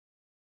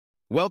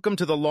Welcome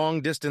to the Long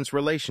Distance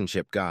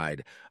Relationship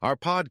Guide, our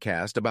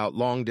podcast about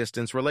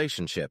long-distance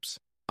relationships.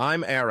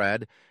 I'm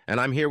Arad, and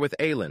I'm here with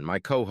Aylin, my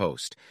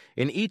co-host.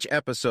 In each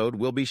episode,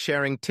 we'll be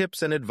sharing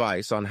tips and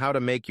advice on how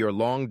to make your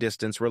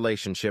long-distance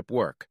relationship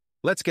work.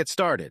 Let's get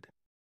started.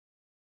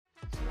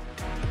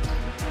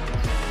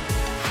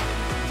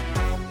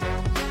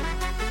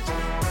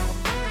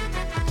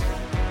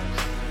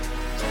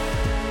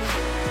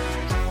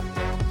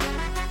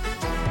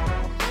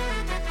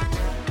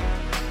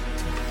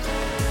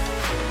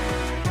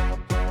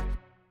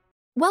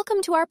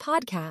 Welcome to our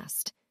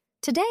podcast.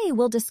 Today,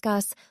 we'll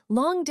discuss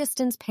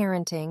long-distance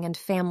parenting and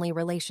family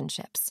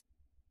relationships.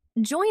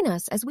 Join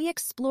us as we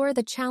explore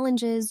the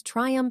challenges,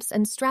 triumphs,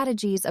 and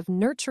strategies of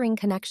nurturing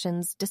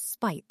connections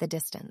despite the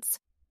distance.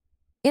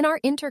 In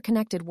our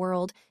interconnected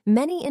world,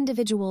 many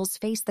individuals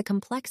face the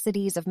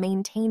complexities of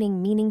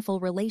maintaining meaningful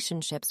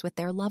relationships with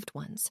their loved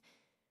ones.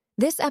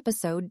 This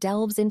episode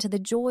delves into the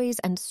joys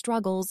and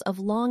struggles of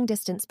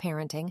long-distance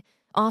parenting,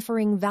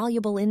 offering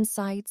valuable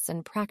insights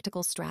and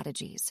practical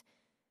strategies.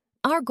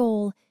 Our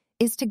goal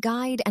is to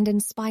guide and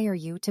inspire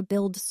you to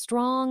build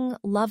strong,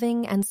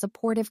 loving, and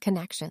supportive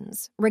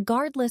connections,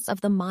 regardless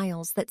of the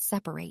miles that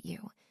separate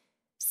you.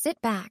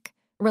 Sit back,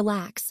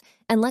 relax,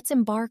 and let's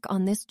embark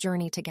on this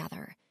journey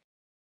together.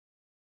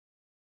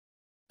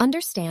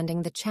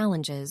 Understanding the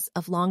challenges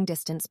of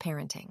long-distance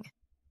parenting.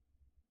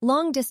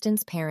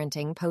 Long-distance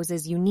parenting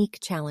poses unique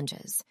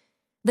challenges.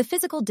 The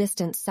physical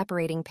distance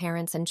separating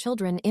parents and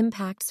children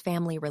impacts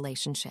family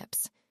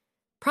relationships.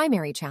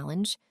 Primary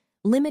challenge: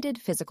 limited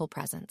physical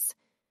presence.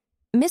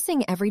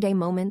 Missing everyday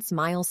moments,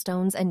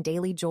 milestones, and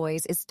daily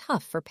joys is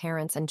tough for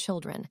parents and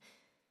children.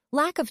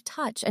 Lack of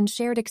touch and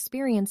shared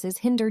experiences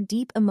hinder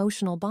deep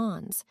emotional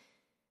bonds.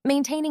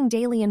 Maintaining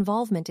daily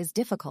involvement is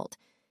difficult.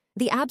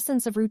 The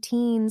absence of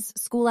routines,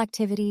 school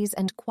activities,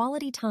 and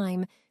quality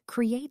time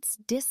creates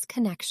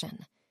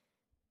disconnection.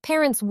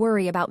 Parents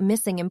worry about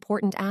missing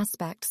important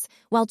aspects,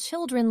 while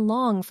children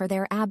long for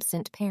their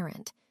absent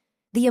parent.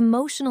 The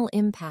emotional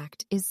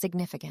impact is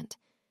significant.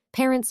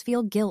 Parents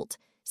feel guilt,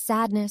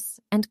 sadness,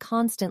 and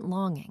constant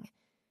longing.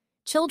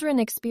 Children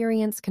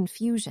experience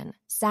confusion,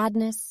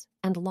 sadness,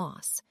 and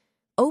loss.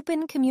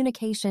 Open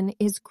communication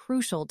is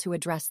crucial to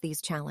address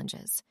these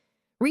challenges.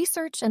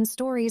 Research and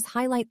stories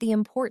highlight the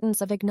importance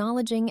of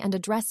acknowledging and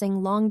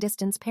addressing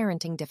long-distance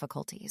parenting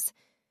difficulties.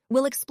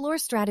 We'll explore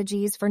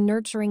strategies for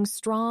nurturing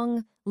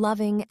strong,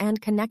 loving,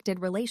 and connected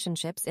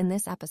relationships in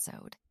this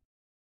episode.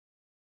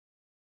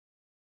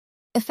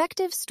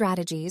 Effective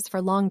strategies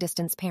for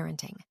long-distance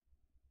parenting.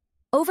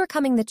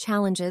 Overcoming the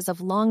challenges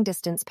of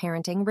long-distance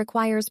parenting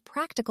requires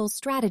practical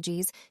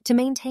strategies to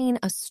maintain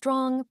a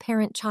strong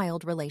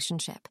parent-child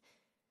relationship.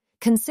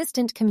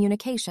 Consistent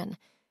communication,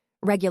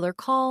 regular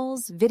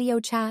calls,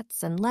 video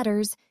chats, and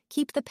letters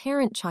keep the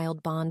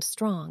parent-child bond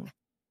strong.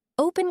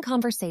 Open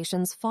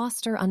conversations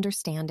foster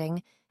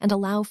understanding and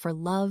allow for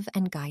love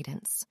and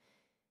guidance.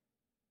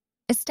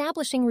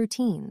 Establishing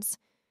routines.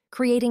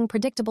 Creating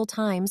predictable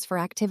times for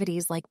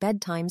activities like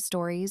bedtime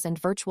stories and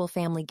virtual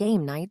family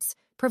game nights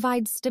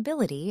provides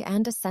stability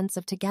and a sense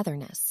of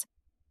togetherness.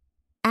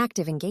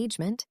 Active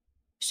engagement,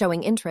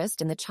 showing interest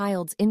in the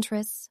child's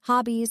interests,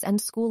 hobbies, and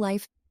school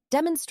life,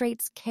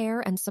 demonstrates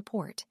care and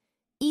support,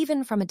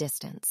 even from a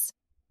distance.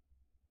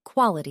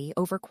 Quality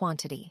over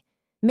quantity,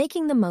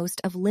 making the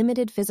most of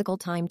limited physical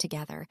time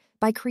together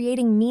by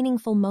creating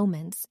meaningful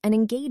moments and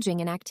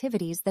engaging in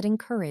activities that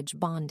encourage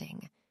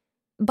bonding.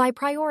 By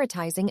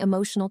prioritizing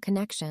emotional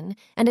connection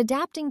and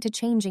adapting to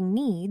changing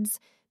needs,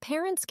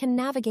 parents can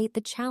navigate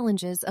the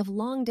challenges of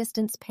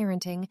long-distance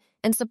parenting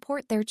and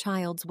support their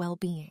child's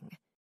well-being.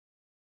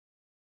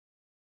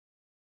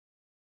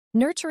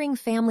 Nurturing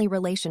family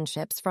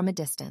relationships from a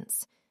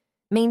distance.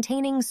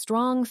 Maintaining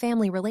strong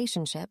family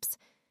relationships,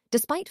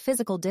 despite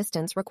physical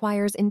distance,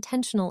 requires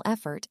intentional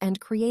effort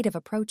and creative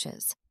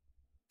approaches.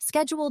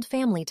 Scheduled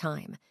family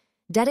time.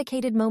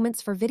 Dedicated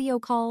moments for video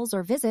calls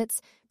or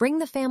visits bring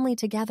the family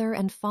together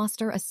and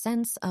foster a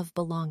sense of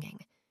belonging.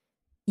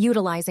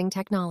 Utilizing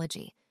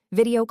technology.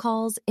 Video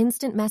calls,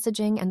 instant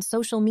messaging, and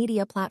social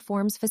media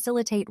platforms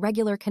facilitate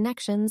regular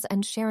connections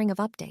and sharing of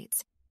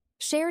updates.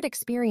 Shared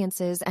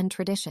experiences and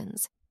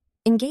traditions.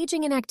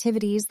 Engaging in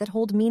activities that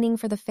hold meaning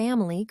for the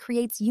family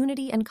creates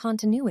unity and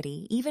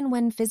continuity even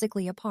when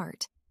physically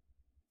apart.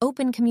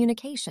 Open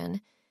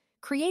communication.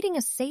 Creating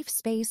a safe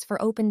space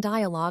for open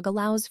dialogue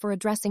allows for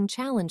addressing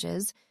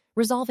challenges,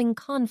 resolving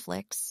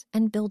conflicts,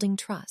 and building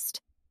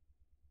trust.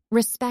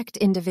 Respect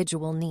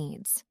individual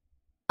needs.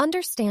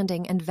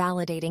 Understanding and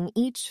validating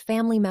each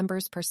family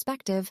member's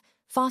perspective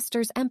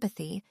fosters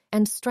empathy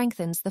and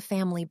strengthens the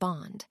family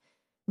bond.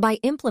 By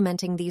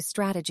implementing these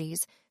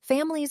strategies,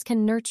 families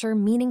can nurture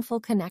meaningful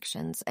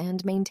connections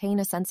and maintain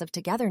a sense of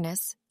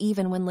togetherness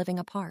even when living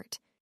apart.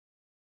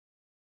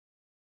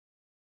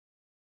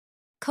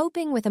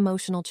 Coping with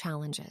emotional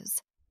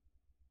challenges.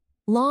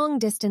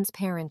 Long-distance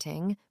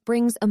parenting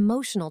brings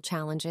emotional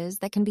challenges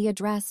that can be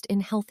addressed in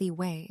healthy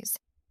ways.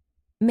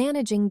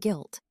 Managing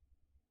guilt.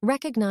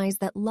 Recognize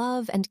that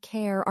love and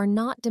care are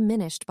not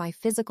diminished by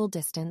physical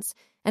distance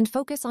and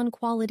focus on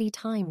quality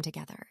time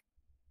together.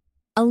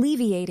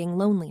 Alleviating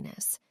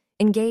loneliness.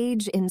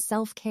 Engage in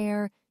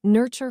self-care,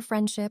 nurture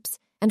friendships,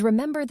 and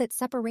remember that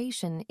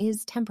separation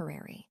is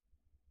temporary.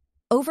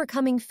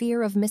 Overcoming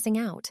fear of missing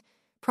out.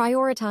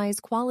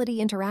 Prioritize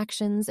quality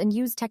interactions and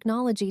use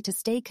technology to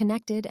stay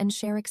connected and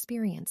share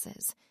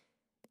experiences.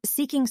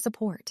 Seeking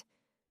support.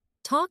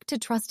 Talk to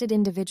trusted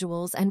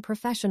individuals and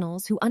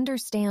professionals who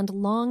understand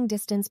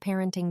long-distance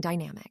parenting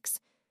dynamics.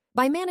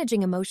 By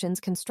managing emotions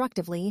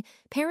constructively,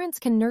 parents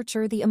can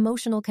nurture the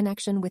emotional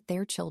connection with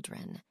their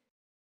children.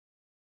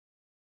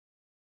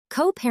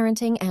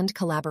 Co-parenting and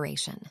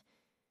collaboration.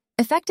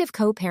 Effective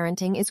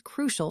co-parenting is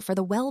crucial for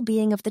the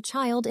well-being of the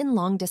child in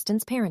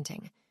long-distance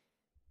parenting.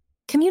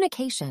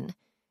 Communication.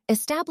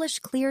 Establish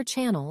clear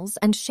channels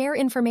and share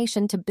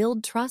information to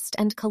build trust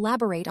and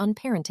collaborate on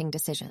parenting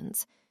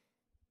decisions.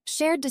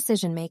 Shared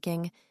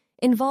decision-making.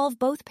 Involve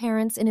both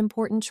parents in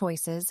important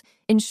choices,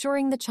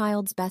 ensuring the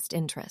child's best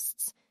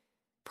interests.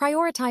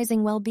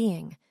 Prioritizing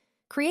well-being.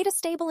 Create a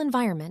stable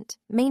environment,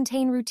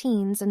 maintain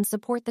routines, and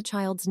support the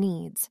child's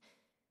needs.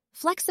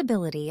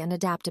 Flexibility and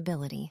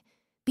adaptability.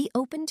 Be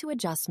open to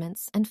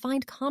adjustments and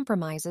find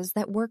compromises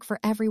that work for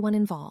everyone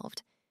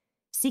involved.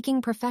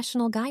 Seeking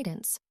professional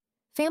guidance.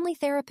 Family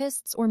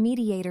therapists or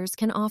mediators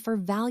can offer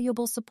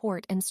valuable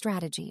support and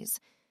strategies.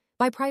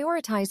 By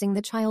prioritizing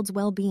the child's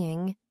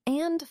well-being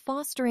and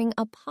fostering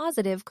a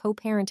positive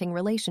co-parenting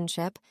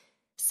relationship,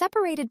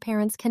 separated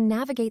parents can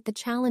navigate the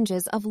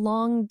challenges of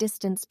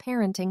long-distance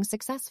parenting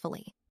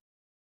successfully.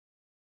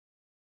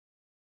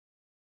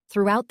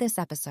 Throughout this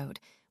episode,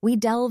 we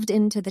delved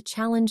into the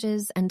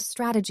challenges and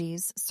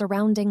strategies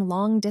surrounding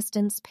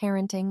long-distance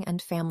parenting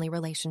and family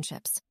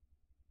relationships.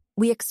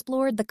 We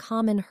explored the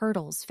common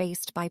hurdles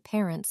faced by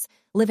parents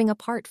living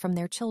apart from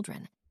their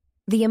children,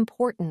 the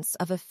importance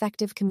of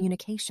effective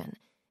communication,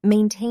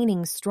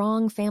 maintaining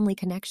strong family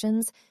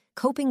connections,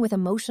 coping with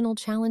emotional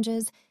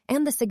challenges,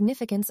 and the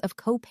significance of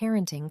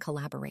co-parenting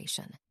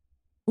collaboration.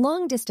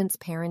 Long-distance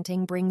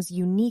parenting brings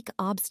unique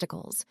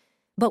obstacles,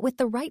 but with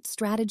the right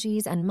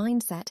strategies and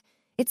mindset,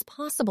 it's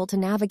possible to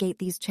navigate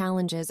these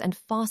challenges and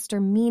foster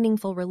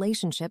meaningful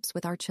relationships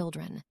with our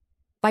children.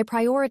 By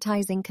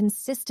prioritizing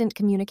consistent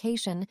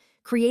communication,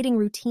 creating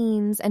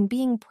routines, and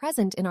being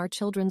present in our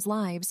children's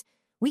lives,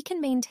 we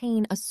can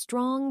maintain a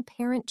strong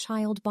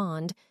parent-child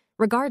bond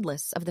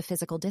regardless of the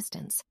physical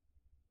distance.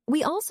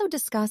 We also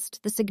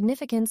discussed the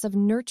significance of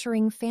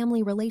nurturing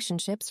family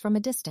relationships from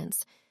a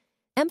distance,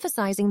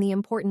 emphasizing the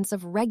importance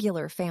of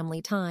regular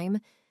family time,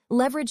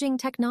 leveraging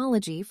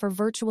technology for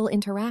virtual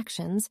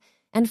interactions,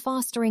 and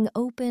fostering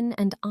open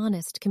and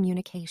honest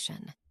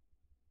communication.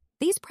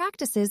 These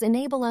practices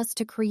enable us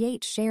to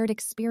create shared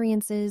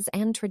experiences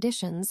and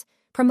traditions,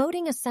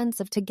 promoting a sense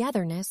of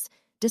togetherness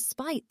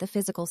despite the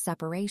physical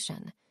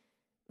separation.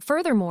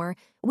 Furthermore,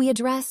 we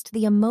addressed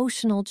the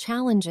emotional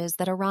challenges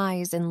that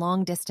arise in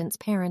long-distance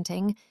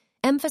parenting,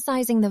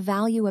 emphasizing the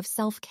value of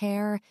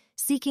self-care,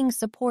 seeking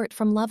support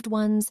from loved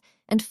ones,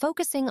 and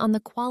focusing on the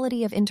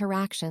quality of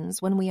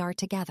interactions when we are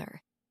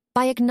together.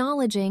 By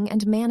acknowledging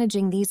and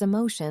managing these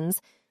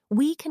emotions,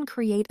 we can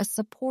create a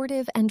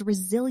supportive and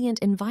resilient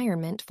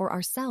environment for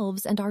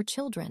ourselves and our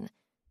children.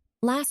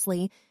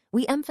 Lastly,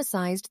 we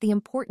emphasized the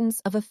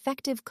importance of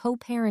effective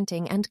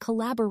co-parenting and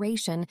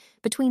collaboration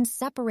between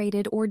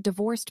separated or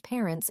divorced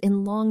parents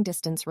in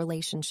long-distance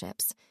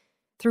relationships.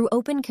 Through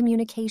open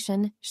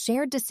communication,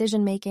 shared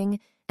decision-making,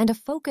 and a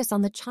focus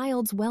on the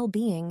child's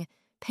well-being,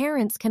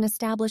 parents can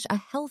establish a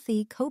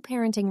healthy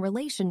co-parenting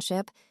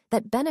relationship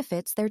that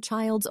benefits their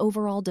child's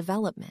overall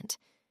development.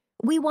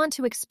 We want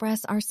to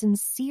express our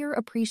sincere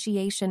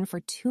appreciation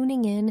for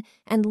tuning in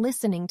and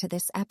listening to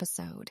this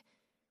episode.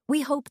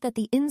 We hope that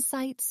the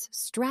insights,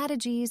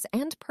 strategies,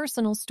 and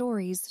personal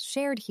stories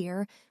shared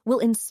here will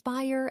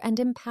inspire and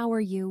empower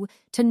you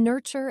to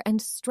nurture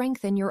and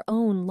strengthen your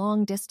own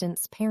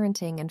long-distance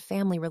parenting and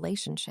family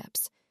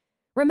relationships.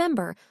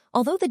 Remember,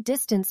 although the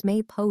distance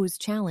may pose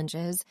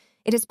challenges,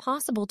 it is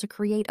possible to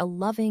create a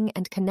loving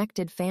and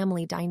connected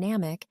family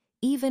dynamic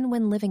even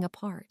when living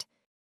apart.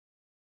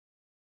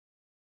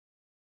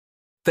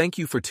 Thank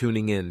you for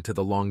tuning in to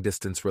the Long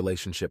Distance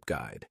Relationship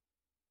Guide.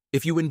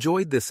 If you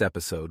enjoyed this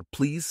episode,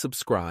 please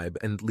subscribe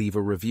and leave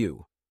a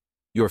review.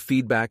 Your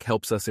feedback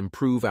helps us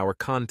improve our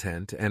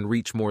content and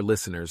reach more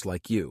listeners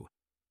like you.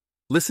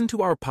 Listen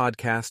to our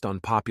podcast on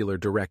popular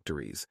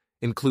directories,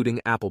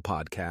 including Apple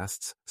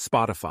Podcasts,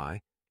 Spotify,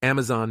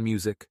 Amazon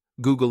Music,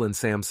 Google and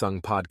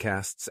Samsung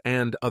Podcasts,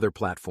 and other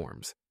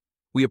platforms.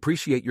 We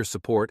appreciate your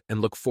support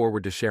and look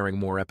forward to sharing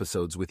more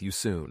episodes with you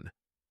soon.